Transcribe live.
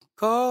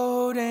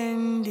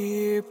Golden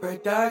Deer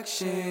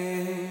Productions.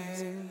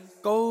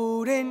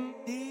 Golden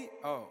Deer.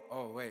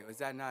 Oh, wait, was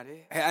that not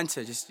it? Hey,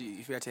 enter,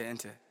 you forgot to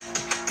enter.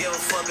 Give a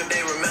fuck if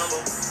they remember.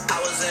 I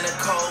was in the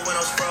cold when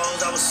I was froze.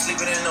 I was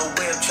sleeping in the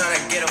whip, trying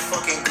to get a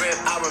fucking grip.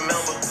 I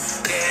remember.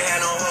 They ain't had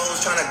no hoes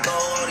trying to go.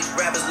 All these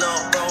rappers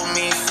love go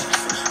me.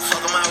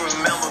 Fuck them, I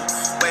remember.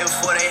 Way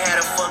before they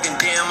had a fucking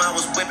DM, I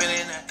was whipping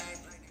in the act.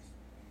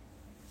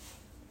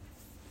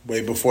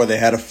 Way before they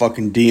had a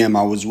fucking DM,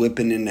 I was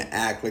whipping in the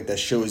act like that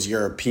shit was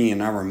European.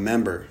 I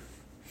remember.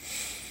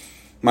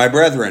 My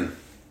brethren.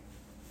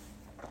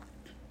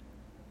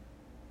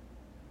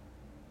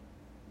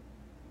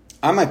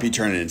 I might be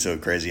turning into a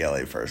crazy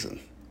LA person.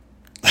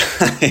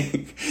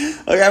 Like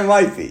I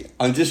might be.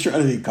 I'm just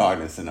trying to be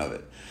cognizant of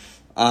it.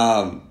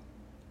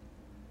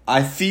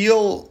 I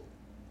feel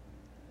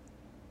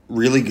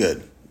really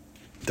good.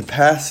 The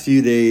past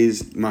few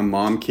days, my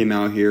mom came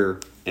out here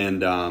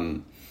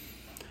and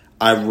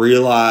I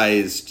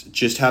realized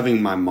just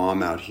having my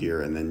mom out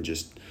here and then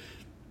just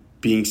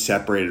being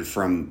separated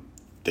from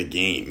the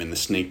game and the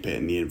snake pit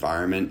and the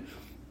environment,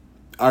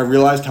 I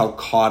realized how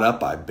caught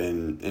up I've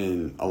been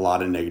in a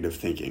lot of negative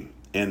thinking.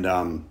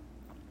 And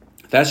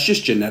that's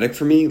just genetic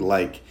for me.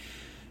 Like,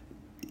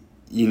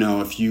 you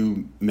know, if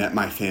you met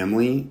my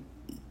family,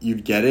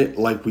 you'd get it.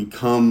 Like, we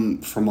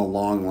come from a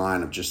long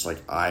line of just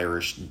like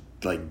Irish,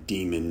 like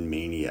demon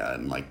mania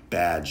and like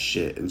bad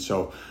shit. And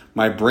so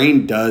my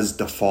brain does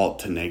default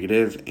to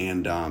negative.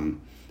 And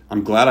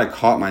I'm glad I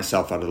caught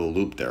myself out of the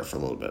loop there for a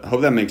little bit. I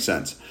hope that makes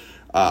sense.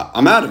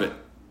 I'm out of it.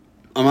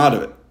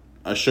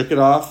 I shook it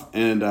off,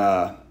 and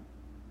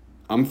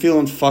I'm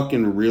feeling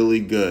fucking really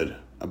good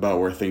about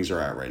where things are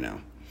at right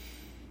now.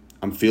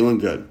 I'm feeling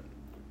good.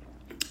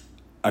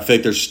 I feel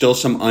like there's still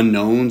some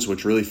unknowns,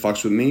 which really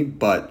fucks with me,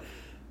 but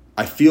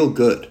I feel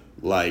good.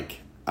 Like,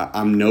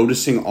 I'm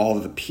noticing all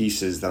of the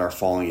pieces that are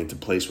falling into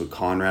place with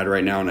Conrad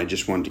right now, and I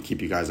just wanted to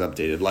keep you guys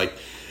updated. Like,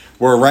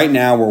 right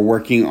now we're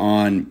working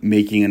on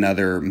making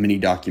another mini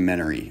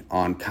documentary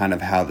on kind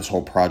of how this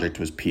whole project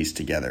was pieced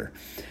together.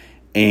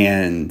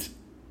 And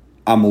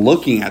I'm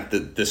looking at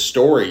the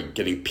story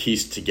getting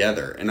pieced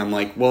together, and I'm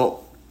like,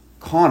 well,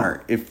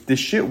 Connor, if this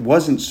shit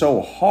wasn't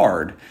so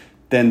hard,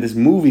 then this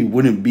movie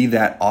wouldn't be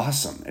that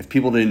awesome if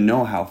people didn't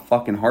know how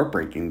fucking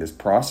heartbreaking this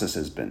process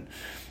has been.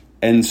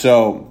 And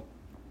so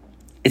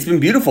it's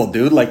been beautiful,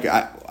 dude. Like,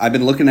 I've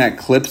been looking at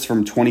clips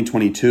from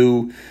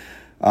 2022,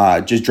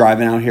 just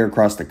driving out here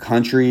across the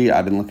country.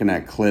 I've been looking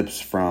at clips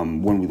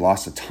from when we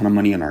lost a ton of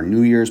money on our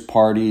New Year's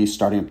party,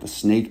 starting up the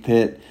snake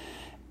pit,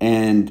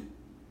 and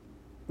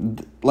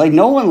like,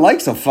 no one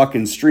likes a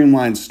fucking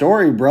streamlined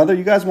story, brother.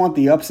 You guys want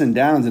the ups and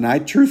downs, and I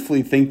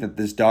truthfully think that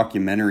this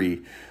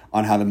documentary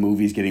on how the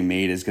movie's getting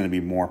made is going to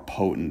be more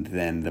potent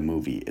than the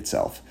movie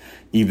itself,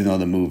 even though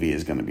the movie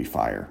is going to be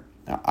fire.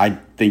 I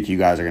think you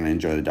guys are going to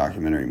enjoy the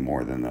documentary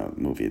more than the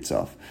movie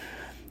itself.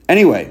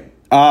 Anyway,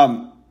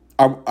 I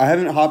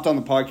haven't hopped on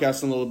the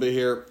podcast in a little bit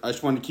here. I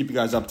just wanted to keep you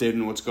guys updated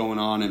on what's going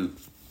on, and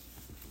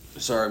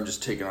sorry, I'm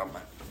just taking off my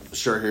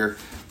shirt here.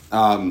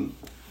 I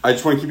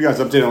just want to keep you guys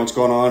updated on what's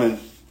going on and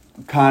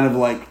kind of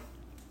like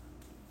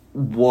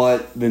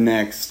what the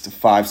next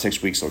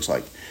 5-6 weeks looks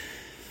like.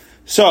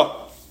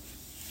 So,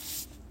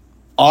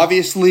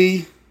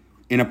 obviously,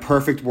 in a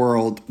perfect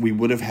world, we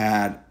would have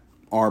had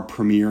our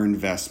premiere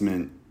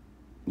investment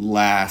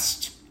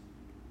last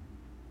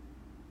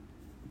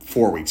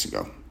 4 weeks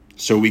ago.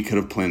 So we could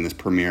have planned this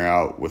premiere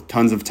out with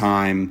tons of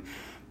time,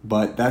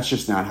 but that's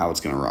just not how it's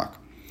going to rock.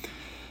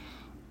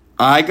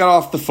 I got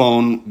off the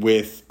phone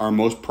with our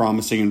most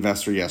promising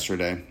investor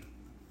yesterday,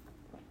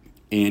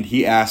 and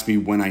he asked me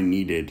when I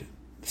needed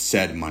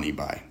said money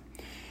by.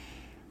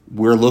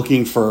 We're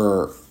looking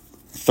for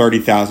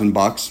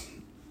 $30,000,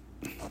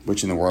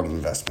 which in the world of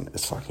investment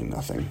is fucking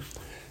nothing.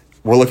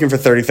 We're looking for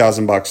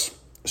 $30,000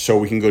 so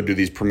we can go do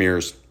these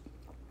premieres,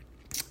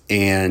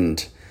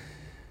 and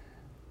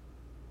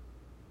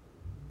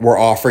we're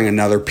offering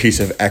another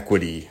piece of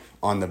equity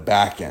on the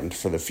back end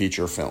for the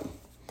feature film.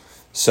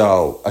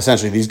 So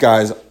essentially, these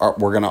guys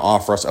were going to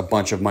offer us a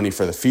bunch of money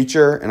for the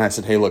feature. And I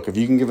said, hey, look, if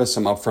you can give us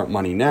some upfront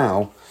money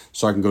now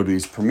so I can go to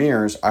these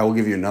premieres, I will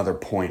give you another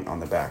point on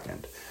the back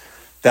end.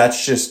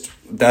 That's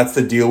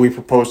the deal we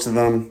proposed to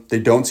them. They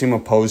don't seem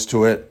opposed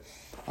to it.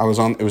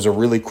 It was a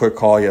really quick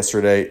call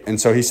yesterday. And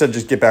so he said,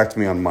 just get back to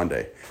me on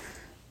Monday.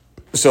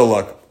 So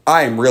look,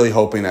 I am really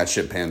hoping that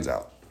shit pans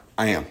out.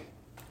 I am.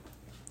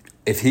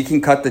 If he can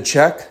cut the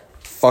check,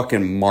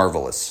 fucking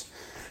marvelous.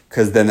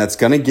 Because then that's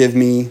going to give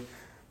me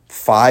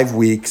 5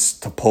 weeks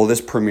to pull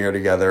this premiere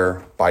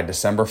together by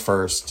December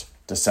 1st,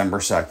 December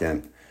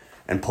 2nd,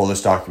 and pull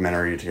this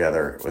documentary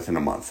together within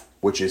a month,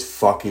 which is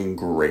fucking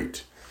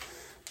great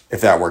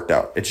if that worked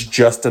out. It's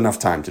just enough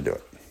time to do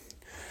it.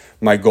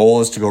 My goal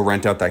is to go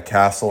rent out that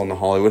castle in the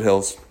Hollywood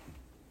Hills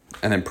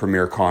and then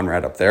premiere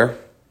Conrad up there.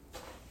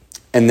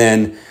 And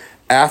then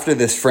after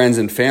this friends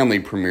and family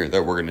premiere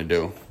that we're going to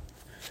do,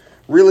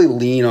 really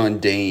lean on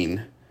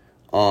Dane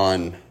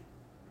on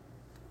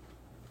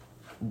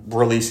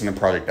releasing the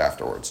project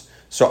afterwards.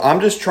 So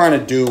I'm just trying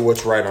to do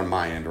what's right on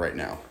my end right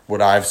now.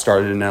 What I've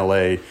started in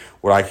LA,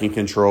 what I can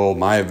control,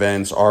 my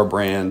events, our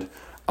brand.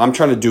 I'm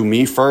trying to do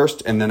me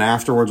first, and then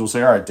afterwards we'll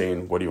say, all right,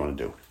 Dane, what do you want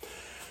to do?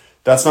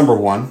 That's number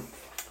one.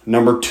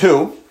 Number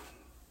two,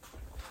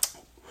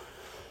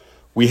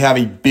 we have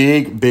a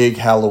big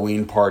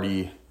Halloween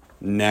party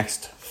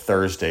next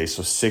Thursday,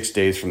 so 6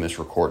 days from this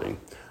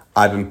recording.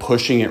 I've been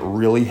pushing it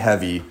really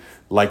heavy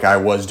like I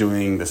was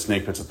doing the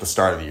snake pits at the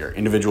start of the year.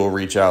 Individual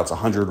reach outs,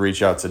 100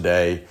 reach outs a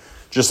day,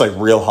 just like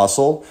real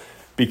hustle,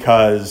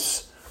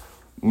 because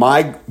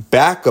my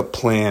backup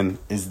plan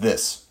is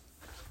this.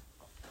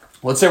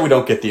 Let's say we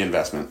don't get the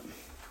investment,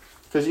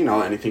 because,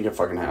 anything can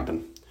fucking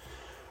happen.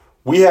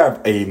 We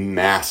have a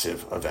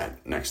massive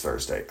event next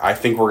Thursday. I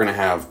think we're going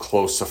to have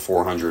close to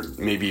 400,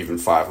 maybe even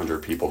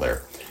 500 people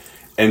there.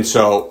 And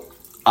so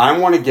I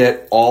want to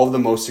get all of the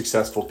most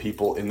successful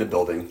people in the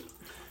building,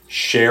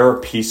 share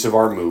a piece of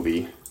our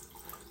movie.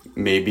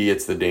 Maybe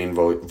it's the Dane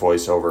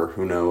voiceover.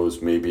 Who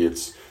knows? Maybe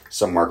it's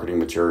some marketing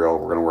material.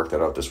 We're going to work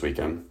that out this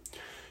weekend.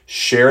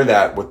 Share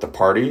that with the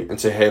party and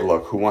say, hey,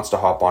 look, who wants to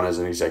hop on as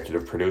an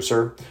executive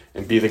producer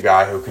and be the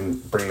guy who can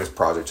bring this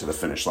project to the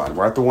finish line?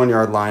 We're at the 1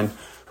 yard line.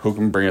 Who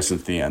can bring us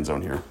into the end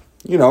zone here?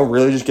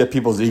 Really just get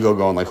people's ego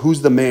going. Like,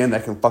 who's the man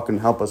that can fucking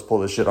help us pull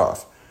this shit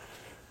off?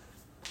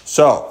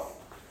 So,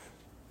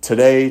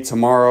 today,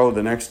 tomorrow,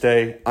 the next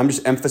day, I'm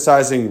just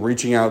emphasizing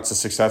reaching out to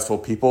successful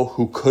people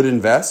who could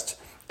invest,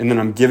 and then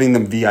I'm giving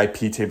them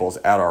VIP tables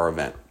at our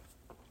event.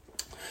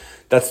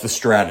 That's the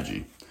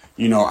strategy.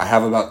 I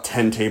have about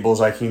 10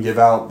 tables I can give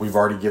out. We've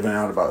already given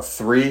out about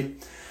 3.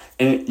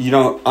 And,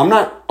 I'm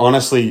not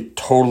honestly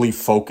totally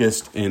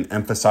focused in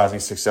emphasizing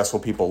successful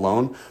people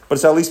alone, but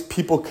it's at least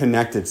people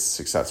connected to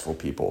successful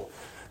people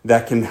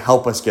that can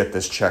help us get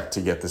this check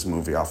to get this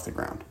movie off the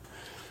ground.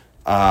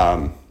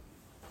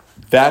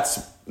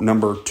 That's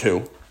number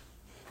 2.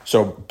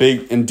 So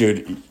big, and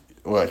dude,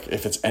 like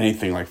if it's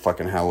anything like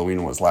fucking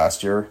Halloween was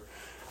last year,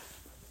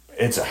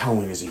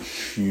 Halloween is a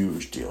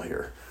huge deal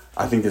here.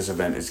 I think this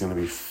event is going to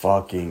be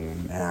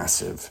fucking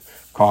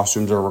massive.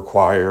 Costumes are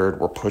required.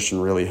 We're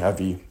pushing really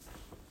heavy.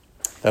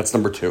 That's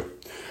number 2.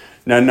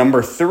 Now,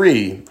 number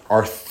 3,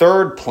 our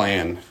third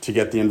plan to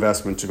get the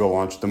investment to go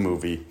launch the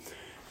movie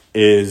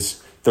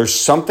is there's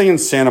something in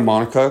Santa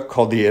Monica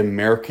called the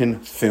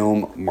American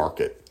Film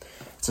Market.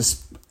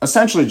 It's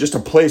essentially just a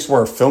place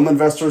where film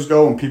investors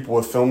go and people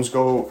with films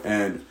go,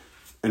 and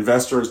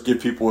investors give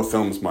people with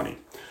films money.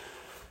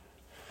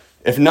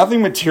 If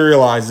nothing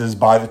materializes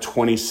by the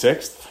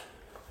 26th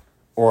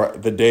or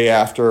the day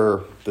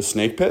after the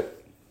snake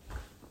pit,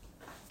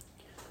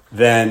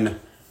 then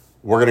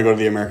we're going to go to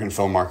the American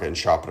Film Market and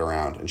shop it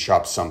around and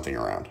shop something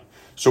around.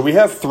 So we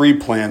have 3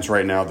 plans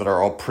right now that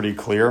are all pretty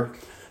clear.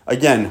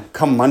 Again,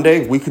 come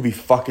Monday, we could be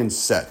fucking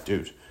set,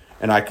 dude.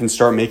 And I can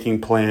start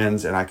making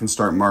plans and I can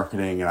start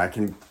marketing and I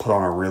can put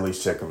on a really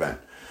sick event.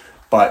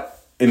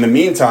 But in the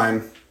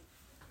meantime,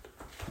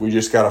 we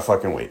just got to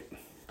fucking wait.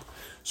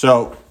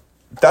 So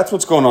that's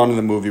what's going on in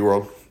the movie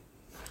world.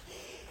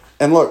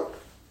 And look,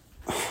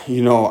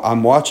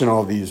 I'm watching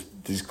all these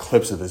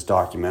clips of this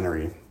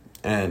documentary,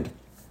 and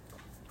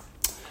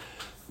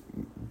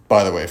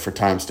by the way, for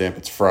timestamp,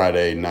 it's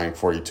Friday,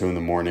 9:42 in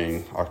the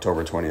morning,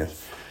 October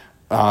 20th.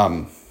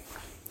 I'm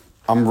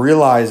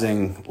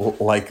realizing,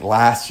 like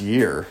last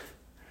year,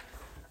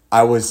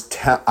 I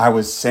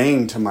was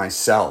saying to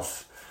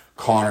myself,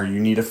 Connor, you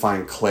need to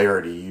find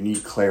clarity. You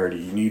need clarity.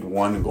 You need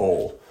one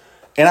goal.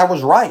 And I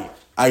was right.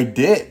 I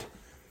did.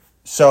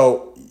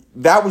 So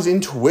that was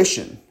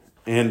intuition.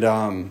 And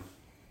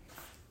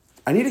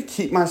I need to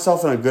keep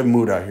myself in a good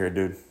mood out here,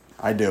 dude.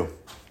 I do.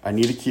 I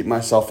need to keep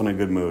myself in a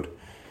good mood.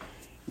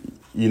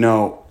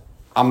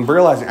 I'm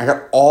realizing I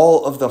got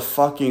all of the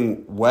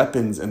fucking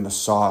weapons in the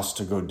sauce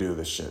to go do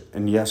this shit.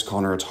 And yes,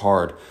 Connor, it's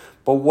hard.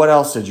 But what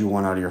else did you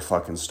want out of your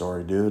fucking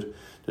story, dude?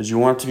 Did you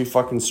want it to be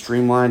fucking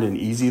streamlined and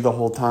easy the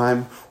whole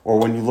time? Or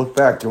when you look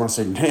back, do you want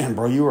to say, damn,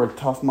 bro, you were a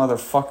tough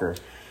motherfucker.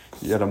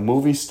 You had a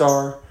movie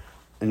star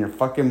in your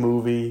fucking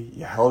movie.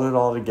 You held it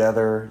all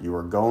together. You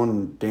were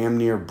going damn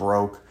near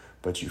broke,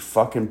 but you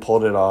fucking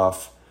pulled it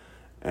off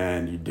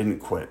and you didn't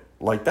quit.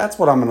 Like, that's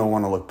what I'm going to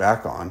want to look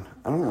back on.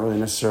 I don't really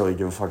necessarily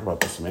give a fuck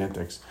about the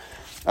semantics.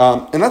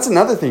 And that's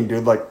another thing,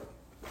 dude. Like,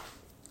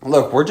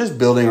 look, we're just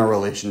building our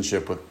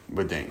relationship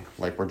with Dane.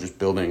 Like, we're just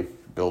building.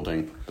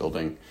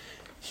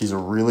 He's a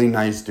really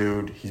nice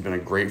dude. He's been a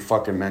great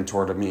fucking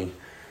mentor to me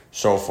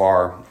so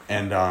far.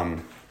 And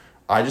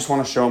I just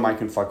want to show him I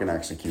can fucking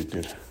execute,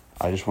 dude.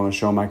 I just want to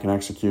show him I can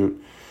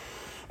execute.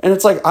 And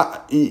it's like,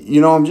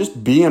 I'm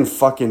just being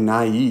fucking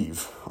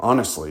naive,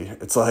 honestly.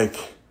 It's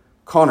like,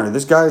 Connor,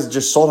 this guy's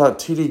just sold out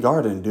TD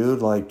Garden,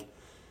 dude. Like,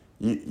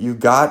 you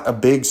got a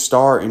big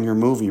star in your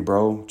movie,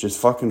 bro. Just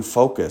fucking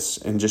focus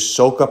and just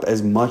soak up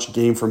as much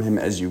game from him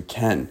as you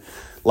can.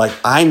 Like,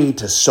 I need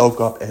to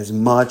soak up as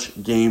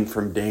much game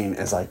from Dane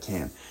as I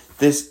can.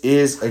 This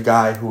is a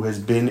guy who has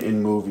been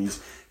in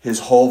movies his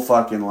whole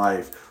fucking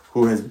life,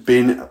 who has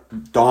been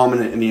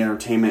dominant in the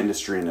entertainment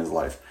industry in his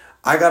life.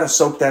 I gotta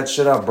soak that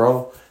shit up,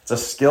 bro. It's a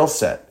skill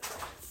set.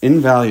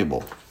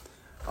 Invaluable.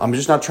 I'm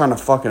just not trying to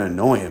fucking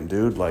annoy him,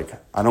 dude. Like,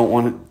 I don't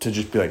want it to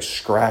just be like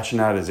scratching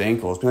at his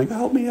ankles, be like,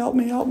 help me, help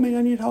me, help me,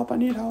 I need help, I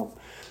need help.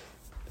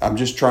 I'm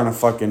just trying to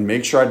fucking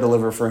make sure I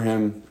deliver for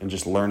him and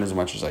just learn as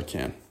much as I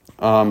can.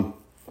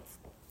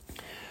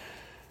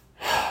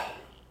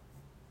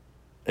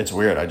 It's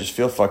weird. I just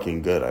feel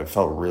fucking good. I've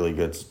felt really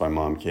good since my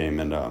mom came,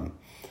 and I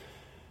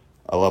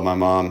love my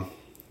mom.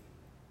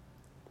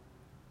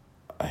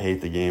 I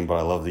hate the game, but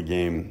I love the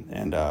game,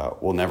 and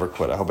we'll never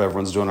quit. I hope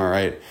everyone's doing all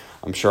right.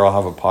 I'm sure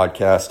I'll have a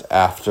podcast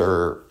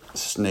after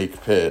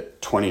Snake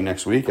Pit 20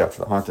 next week, after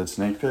the Haunted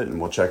Snake Pit, and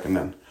we'll check them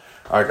in.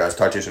 All right, guys.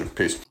 Talk to you soon.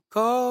 Peace.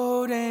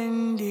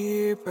 Golden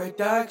Deer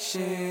Productions.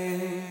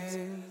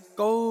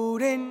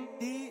 Golden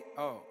Deer.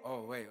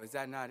 Oh, wait. Was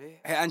that not it?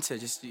 Hey, enter.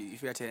 Just, you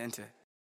forgot to enter.